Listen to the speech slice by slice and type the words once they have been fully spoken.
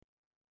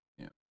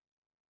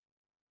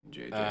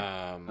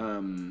JJ.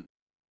 Um,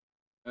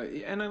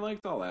 And I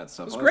liked all that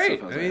stuff. It was All that great.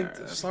 stuff I was mean, like,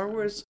 "Alright, Star that's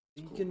Wars,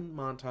 you cool." can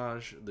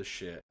montage the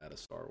shit out of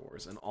Star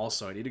Wars. And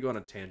also, I need to go on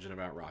a tangent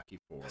about Rocky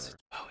 4. It's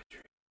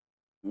poetry.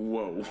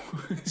 Whoa.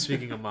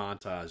 Speaking of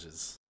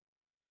montages.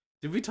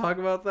 Did we talk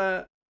about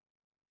that?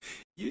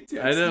 You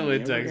texted I definitely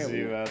me. I texted forget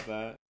you what- about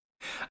that.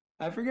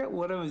 I forget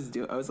what I was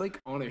doing. I was like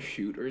on a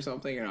shoot or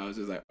something, and I was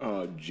just like,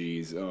 "Oh,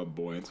 geez, oh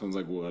boy." And someone's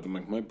like, "What?" I'm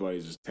like, "My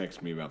buddies just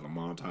texted me about the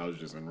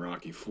montages in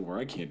Rocky 4.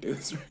 I can't do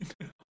this right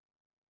now."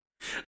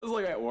 I was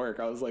like at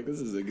work. I was like,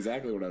 "This is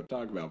exactly what I'm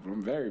talking about," but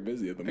I'm very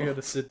busy at the I moment.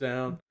 got to sit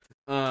down.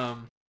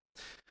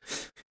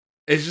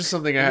 It's just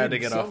something I had to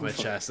get off my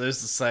Some chest. It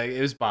was just like,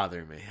 it was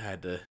bothering me. I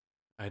had to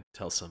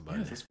tell somebody.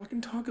 Yeah, let's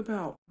fucking talk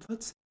about.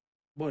 Let's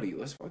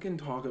fucking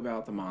talk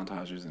about the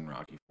montages in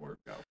Rocky 4.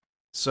 Go.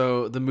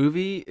 So the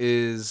movie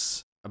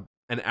is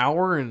an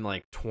hour and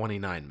like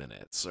 29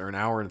 minutes, or an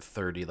hour and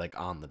 30, like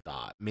on the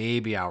dot,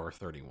 maybe hour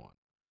 31.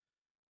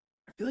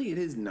 I feel like it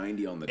is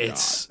 90 on the It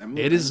dot.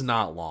 is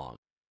not long.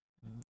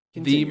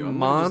 Continue. The I'm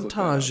gonna just look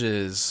that up.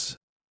 montages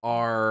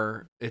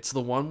are. It's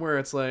the one where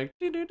it's like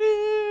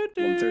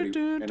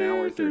 1:30, an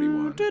hour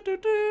 31.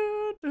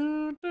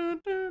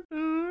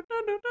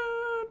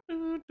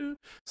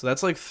 So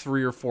that's like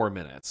 3 or 4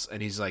 minutes,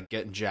 and he's like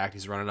getting jacked.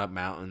 He's running up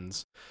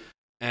mountains,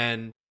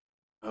 and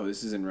Oh,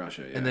 this is in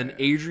Russia. Yeah, and then yeah.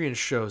 Adrian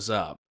shows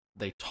up.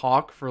 They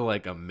talk for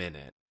like a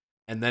minute,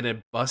 and then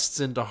it busts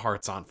into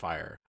Hearts on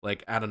Fire,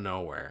 like out of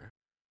nowhere.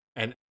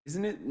 And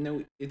Isn't it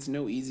no? It's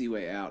No Easy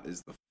Way Out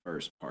is the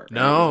first part. Right?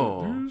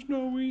 No. There's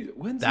no easy.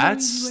 When's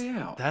that's No Easy Way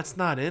Out? that's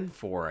not in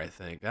 4. I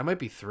think that might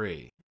be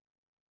 3.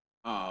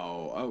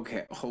 Oh,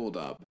 okay. Hold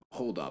up.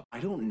 I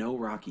don't know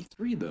Rocky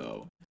 3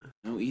 though.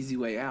 No Easy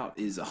Way Out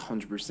is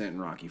 100% in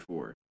Rocky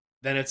 4.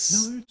 Then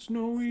it's No, it's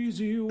no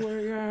easy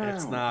way out.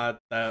 it's not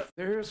that.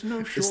 There's no.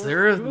 Is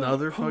there shortcut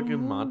another fucking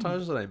home.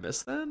 montage that I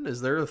missed? Then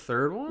is there a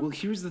third one? Well,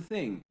 here's the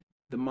thing: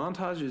 the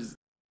montages,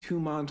 2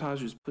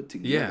 montages put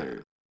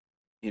together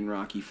in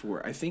Rocky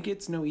 4. I think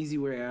it's No Easy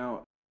Way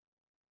Out.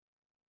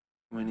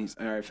 When he's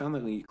all right, I found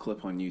the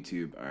clip on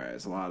YouTube. All right,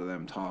 there's a lot of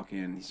them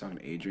talking. He's talking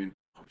to Adrian.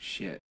 Oh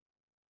shit!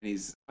 And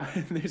he's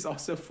there's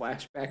also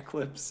flashback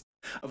clips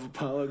of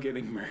Apollo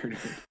getting murdered,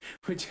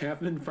 which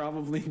happened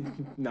probably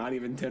not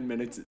even 10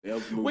 minutes.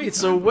 Of movie Wait, time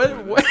so before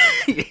what?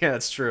 that. Yeah,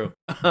 it's true.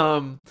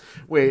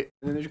 Wait,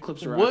 And then there's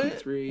clips of Rocky what?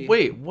 3.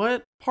 Wait,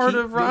 what part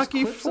of There's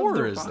Rocky clips of 4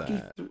 the is Rocky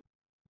that?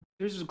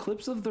 There's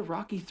clips of the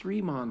Rocky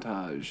 3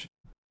 montage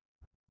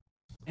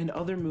and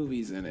other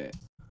movies in it.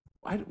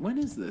 When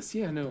is this?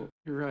 Yeah, no,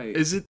 you're right.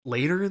 Is it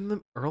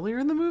earlier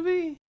in the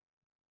movie?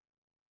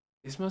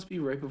 This must be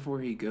right before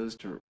he goes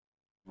to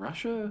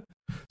Russia.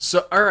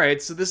 So, all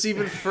right, so this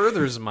even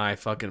furthers my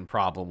fucking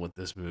problem with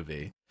this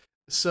movie.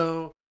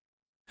 So,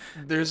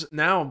 there's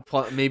now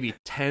maybe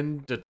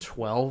 10 to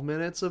 12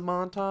 minutes of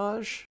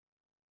montage.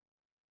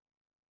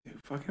 Dude,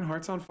 fucking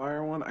Hearts on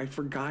Fire one. I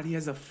forgot he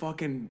has a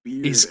fucking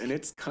beard, and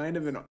it's kind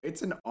of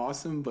it's an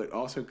awesome, but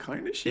also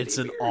kind of shitty. It's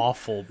an beard.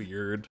 awful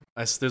beard.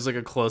 There's like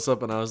a close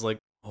up, and I was like,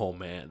 oh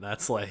man,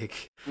 that's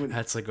like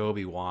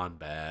Obi-Wan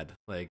bad,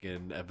 like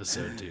in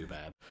episode 2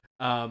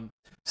 bad.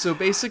 So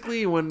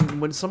basically,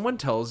 when someone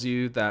tells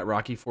you that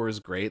Rocky 4 is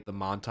great, the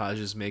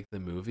montages make the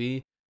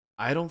movie.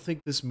 I don't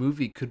think this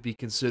movie could be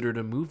considered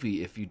a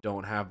movie if you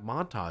don't have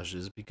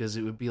montages, because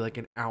it would be like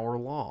an hour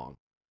long.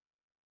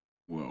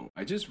 Whoa!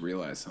 I just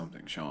realized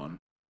something, Sean.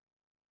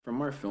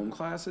 From our film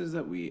classes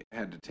that we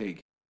had to take,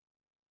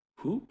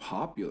 who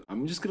popular?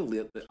 I'm just gonna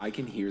leave. I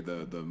can hear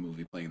the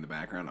movie playing in the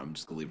background. I'm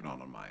just gonna leave it on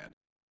my end.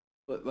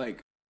 But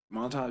like,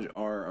 montage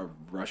are a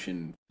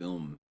Russian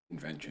film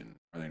invention,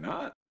 are they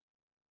not?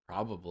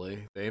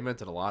 Probably. They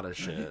invented a lot of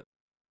shit.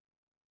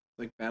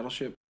 Like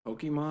Battleship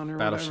Pokemon or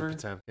Battleship whatever.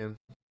 Potemkin.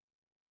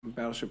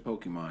 Battleship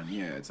Pokemon,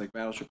 yeah, it's like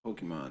Battleship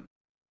Pokemon,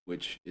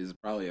 which is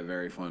probably a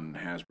very fun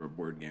Hasbro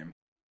board game.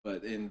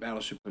 But in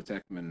Battleship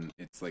Potemkin,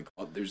 it's like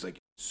there's like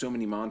so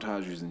many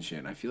montages and shit.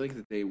 And I feel like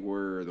that they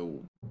were the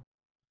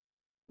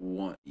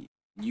one.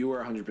 You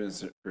are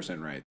 100%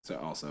 right. So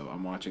also,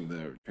 I'm watching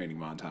the training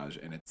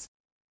montage, and it's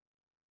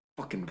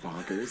fucking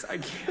bonkers. I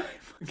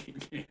fucking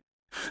can't.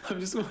 I'm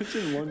just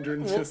watching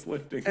Lundgren just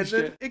lifting And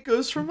shit. then it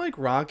goes from like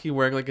Rocky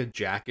wearing like a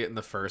jacket in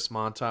the first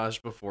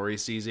montage before he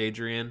sees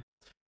Adrian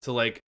to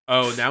like,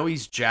 oh, now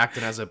he's jacked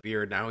and has a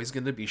beard. Now he's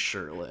gonna be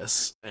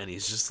shirtless, and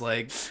he's just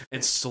like,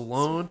 and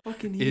Stallone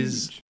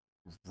is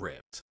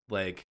ripped,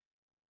 like,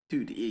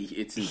 dude,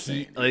 it's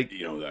insane. Like,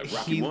 you know that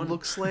Rocky he one?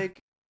 looks like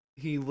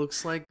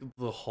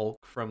the Hulk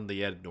from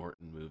the Ed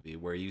Norton movie,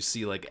 where you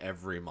see like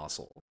every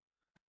muscle.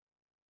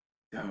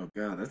 Oh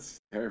god, that's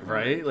terrifying.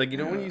 Right? Like, you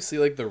know when you see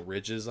like the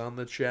ridges on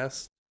the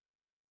chest?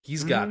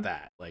 He's got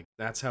that. Like,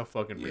 that's how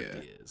fucking ripped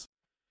he is.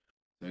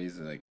 So he's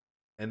like,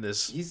 and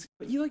this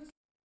but you like,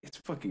 it's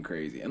fucking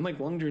crazy. And like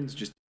Lundgren's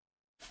just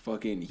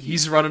fucking.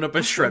 He's running up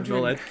a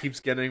treadmill that keeps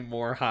getting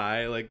more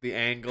high, like the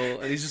angle,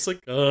 and he's just like,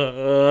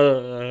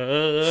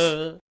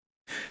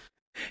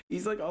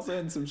 He's like also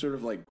in some sort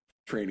of like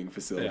training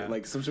facility, Yeah.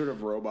 like some sort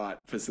of robot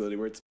facility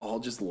where it's all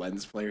just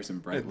lens flares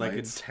and bright like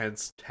lights.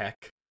 intense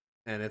tech.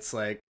 and it's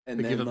like And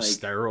they then, give him like,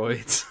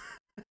 steroids.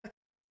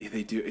 Yeah,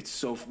 they do. It's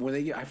so when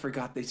they. I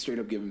forgot they straight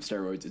up give him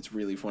steroids. It's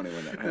really funny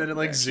when that happens. And then it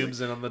like actually.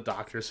 zooms in on the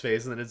doctor's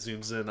face, and then it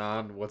zooms in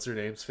on what's her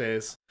name's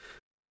face.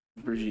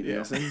 Brigitte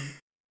Nielsen.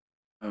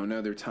 Oh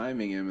no, they're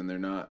timing him, and they're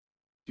not.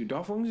 Dude,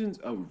 Dolph Lundgren's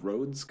a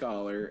Rhodes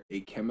Scholar,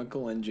 a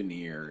chemical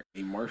engineer,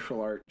 a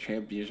martial art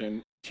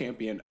champion,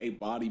 a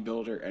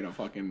bodybuilder, and a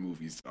fucking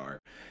movie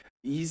star.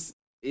 Is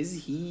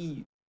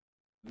he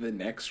the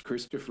next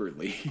Christopher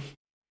Lee?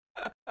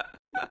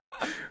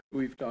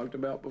 We've talked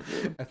about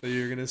before. I thought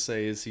you were gonna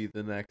say, is he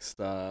the next?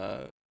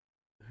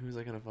 Who's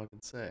I gonna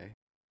fucking say?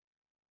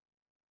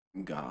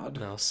 God.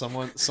 No,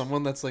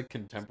 someone that's like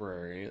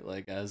contemporary,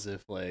 like as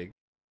if like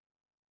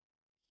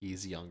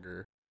he's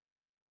younger.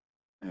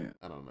 Yeah.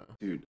 I don't know,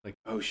 Dude. Like,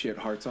 oh shit,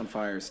 Hearts on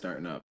Fire is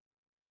starting up.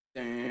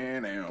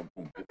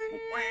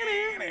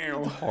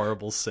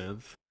 horrible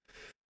synth.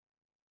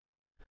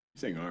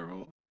 Saying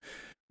horrible.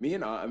 Me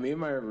and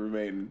my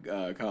roommate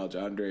in college,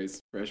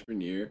 Andre's freshman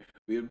year,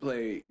 we would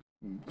play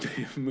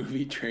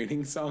movie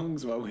training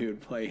songs while we would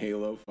play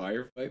Halo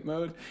Firefight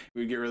mode.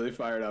 We'd get really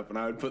fired up, and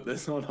I would put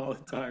this on all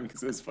the time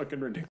because it was fucking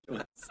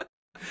ridiculous.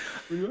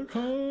 We'd be like,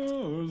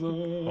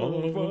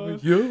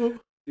 yeah.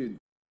 Dude,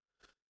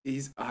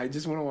 I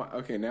just want to watch.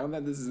 Okay, now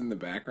that this is in the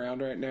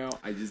background right now,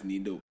 I just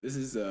need to. This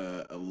is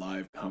a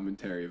live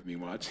commentary of me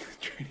watching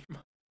the training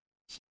match.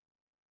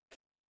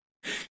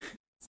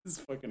 This is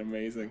fucking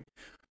amazing.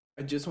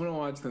 I just want to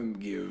watch them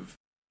give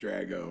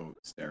Drago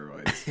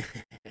steroids.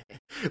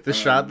 The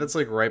shot that's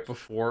like right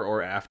before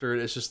or after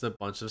it is just a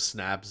bunch of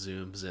snap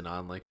zooms in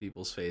on like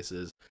people's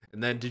faces.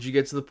 And then did you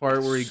get to the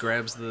part where he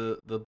grabs the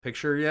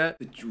picture yet?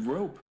 The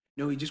rope.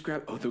 No, he just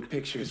grabbed. Oh, the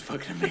picture is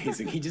fucking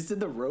amazing. He just did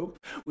the rope,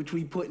 which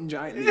we put in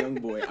Giant and Young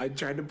Boy. I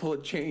tried to pull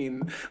a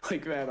chain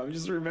like that. I'm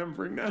just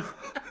remembering now.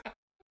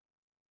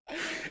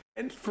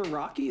 And for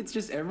Rocky, it's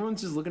just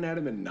everyone's just looking at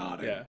him and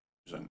nodding. Yeah.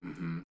 He's like,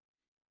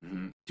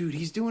 Dude,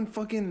 he's doing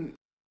fucking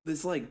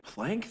this like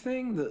plank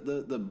thing,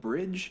 the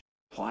bridge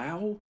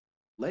plow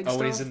leg stuff.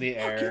 Oh, he's in the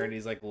air and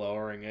he's like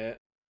lowering it.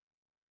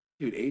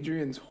 Dude,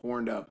 Adrian's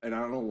horned up, and I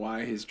don't know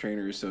why his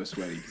trainer is so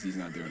sweaty because he's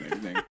not doing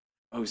anything.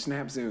 Oh,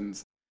 snap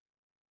zooms.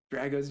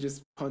 Drago's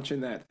just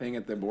punching that thing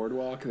at the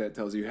boardwalk that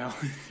tells you how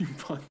you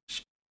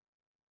punch.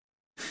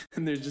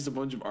 And there's just a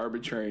bunch of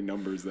arbitrary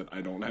numbers that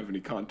I don't have any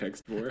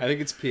context for. I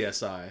think it's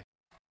PSI.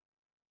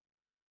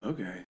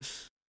 Okay.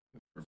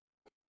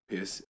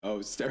 Oh,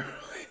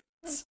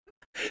 steroids.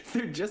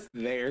 They're just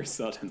there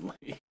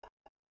suddenly.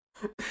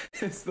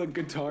 It's the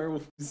guitar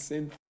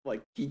synth,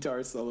 like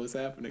guitar solos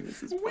happening.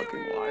 This is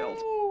fucking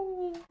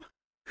wild.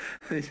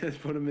 They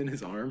just put him in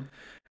his arm,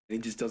 and he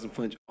just doesn't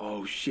flinch.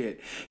 Oh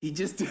shit! He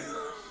just.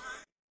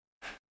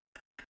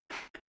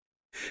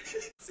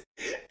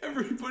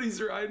 Everybody's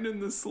riding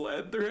in the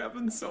sled. They're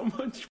having so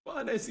much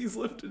fun as he's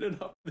lifting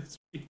it up the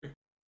spear.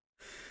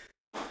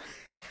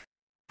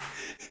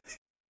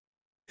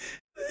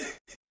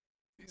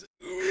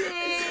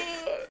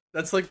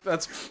 That's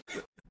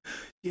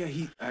Yeah,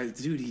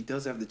 dude, he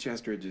does have the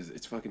chest ridges.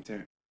 It's fucking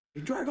terrible.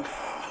 Hey, Drago!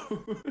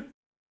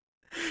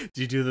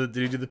 Did you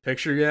do the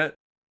picture yet?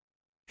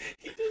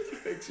 He did the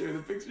picture. The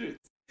picture.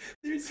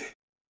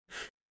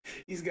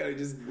 He's got to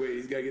just wait.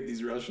 He's got to get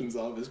these Russians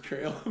off his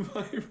trail.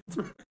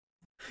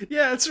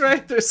 Yeah, that's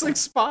right. There's like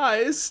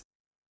spies.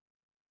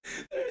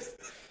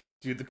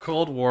 Dude, the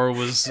Cold War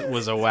was a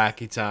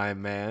wacky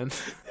time, man.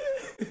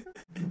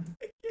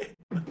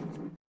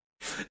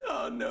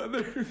 Oh no,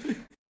 they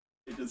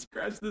just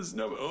crashed the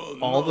snow. Oh,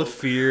 all the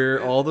fear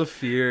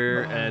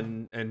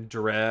No. and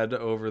dread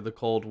over the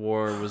Cold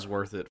War was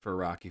worth it for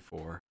Rocky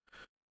 4.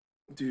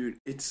 Dude,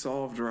 it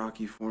solved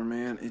Rocky 4,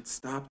 man. It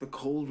stopped the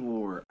Cold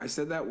War. I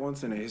said that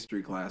once in a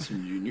history class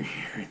in junior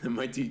year, and then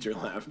my teacher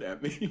laughed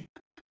at me.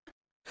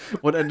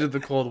 What ended the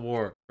Cold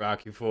War?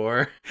 Rocky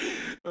 4.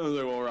 I was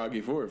like, well,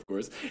 Rocky 4, of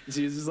course. And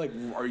she was just like,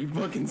 are you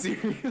fucking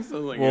serious? I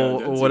was like,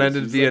 well, yeah, what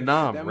ended She's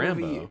Vietnam? like,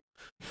 Rambo. Movie,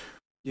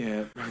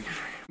 yeah,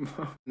 and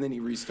then he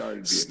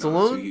restarted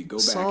Vietnam, so he could go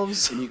back,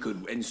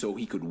 and so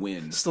he could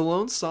win.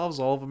 Stallone solves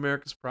all of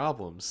America's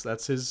problems.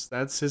 That's his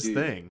Dude,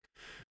 thing.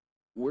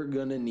 We're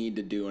gonna need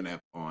to do an ep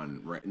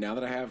on right now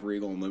that I have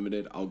Regal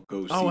Unlimited. I'll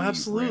go see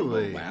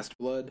absolutely. Rambo Last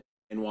Blood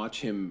and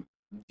watch him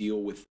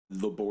deal with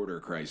the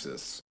border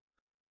crisis.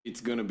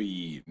 It's gonna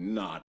be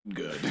not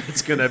good.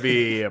 It's gonna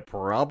be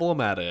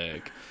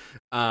problematic.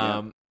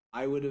 Yeah,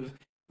 I would have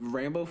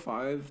Rambo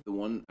 5. The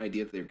one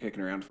idea that they were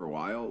kicking around for a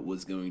while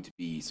was going to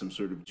be some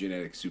sort of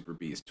genetic super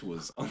beast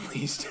was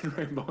unleashed in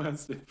Rainbow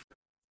Acid.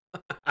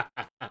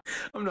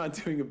 I'm not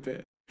doing a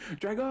bit.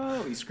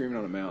 Drago! He's screaming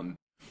on a mountain.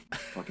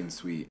 Fucking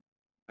sweet.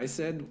 I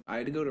said I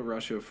had to go to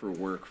Russia for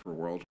work for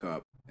World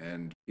Cup,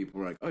 and people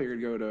were like, "Oh, you're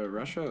gonna go to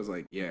Russia?" I was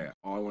like, "Yeah,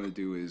 all I want to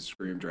do is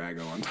scream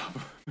Drago on top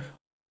of a mountain."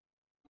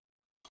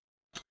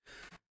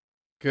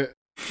 Good.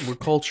 We're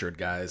cultured,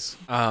 guys.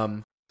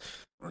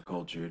 We're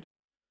cultured.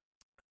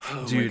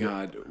 Oh dude, my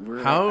god,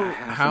 we're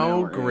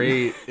how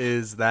great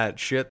is that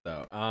shit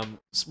though?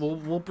 So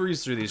we'll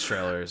breeze through these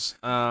trailers.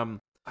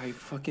 I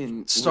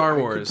fucking Star I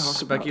could Wars talk about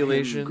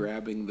speculation. him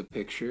grabbing the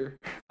picture.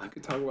 I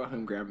could talk about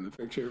him grabbing the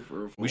picture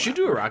for a full We should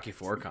do a hour. Rocky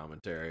IV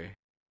commentary.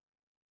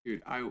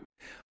 Dude, I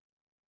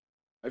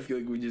feel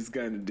like we just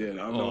kind of did.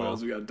 I don't know what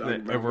else we got to talk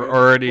about. And we're man.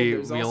 already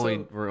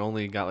Well, we're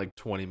only got like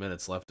 20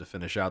 minutes left to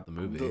finish out the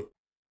movie.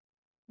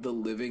 The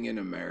Living in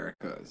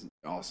America is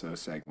also a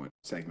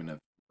segment of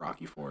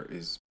Rocky IV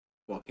is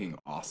fucking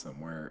awesome.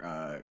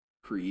 Where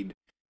Creed,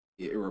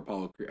 or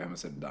Apollo Creed, I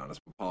almost said Adonis,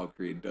 but Apollo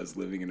Creed does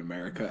Living in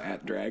America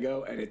at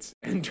Drago,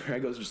 and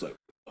Drago's just like,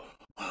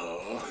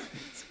 oh,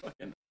 it's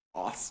fucking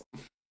awesome.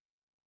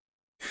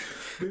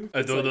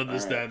 I don't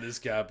understand this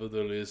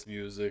capitalist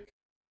music.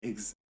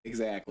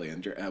 Exactly,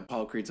 and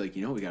Apollo Creed's like,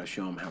 we got to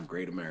show him how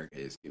great America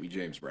is. Give me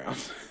James Brown.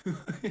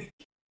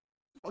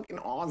 Fucking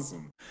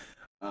awesome.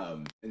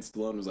 And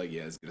Stallone was like,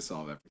 yeah, it's gonna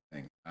solve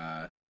everything.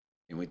 Can't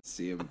wait to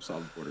see him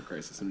solve the border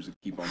crisis. I'm just gonna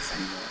keep on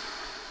saying that.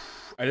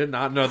 I did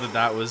not know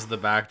that was the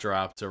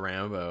backdrop to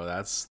Rambo.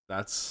 That's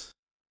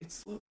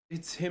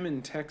it's him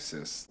in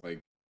Texas. Like,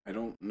 I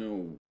don't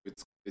know.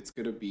 It's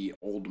gonna be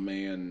old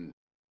man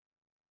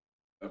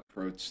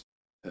approach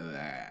to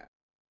that,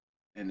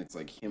 and it's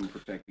like him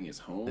protecting his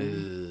home.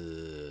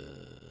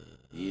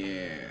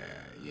 Yeah.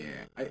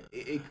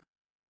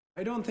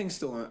 I don't think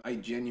Stallone. I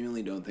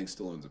genuinely don't think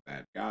Stallone's a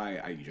bad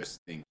guy. I just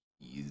think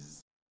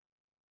he's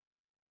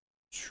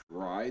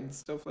tried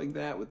stuff like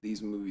that with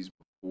these movies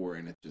before,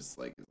 and it just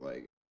like is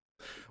like.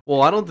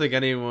 Well, I don't think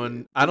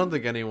anyone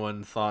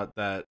thought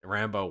that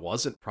Rambo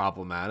wasn't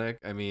problematic.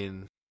 I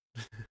mean,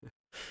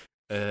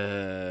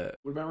 what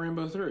about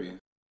Rambo 3?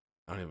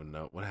 I don't even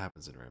know what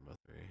happens in Rambo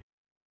 3.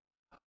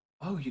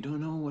 Oh, you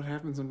don't know what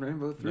happens in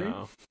Rambo 3?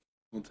 No.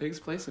 Well, it takes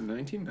place in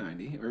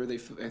 1990, or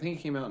I think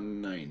it came out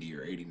in 90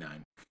 or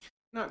 89.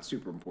 Not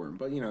super important,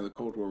 but the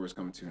Cold War was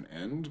coming to an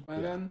end by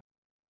then.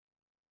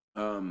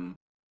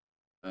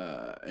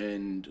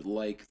 And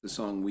like the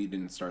song "We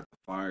Didn't Start the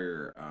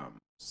Fire"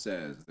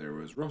 says, there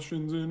was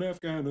Russians in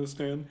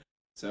Afghanistan.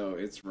 So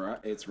it's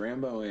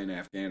Rambo in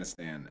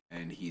Afghanistan,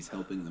 and he's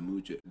helping the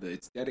Mujahideen.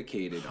 It's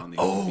dedicated on the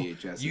old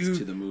VHS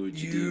to the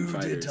Mujahideen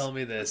fighters. You did tell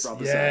me this.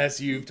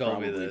 Yes, you've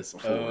told me this.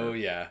 Before. Oh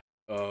yeah.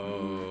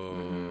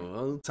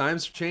 Well,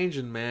 times are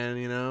changing, man.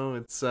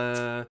 It's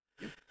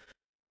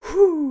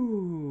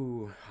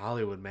whoo,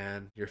 Hollywood,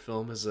 man. Your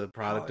film is a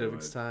product of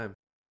its time,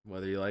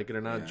 whether you like it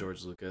or not,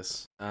 George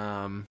Lucas.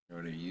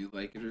 Whether you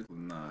like it or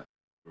not,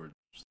 George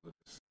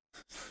Lucas.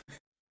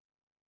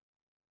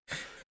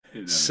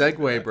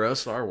 Segue, bro.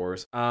 Star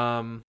Wars.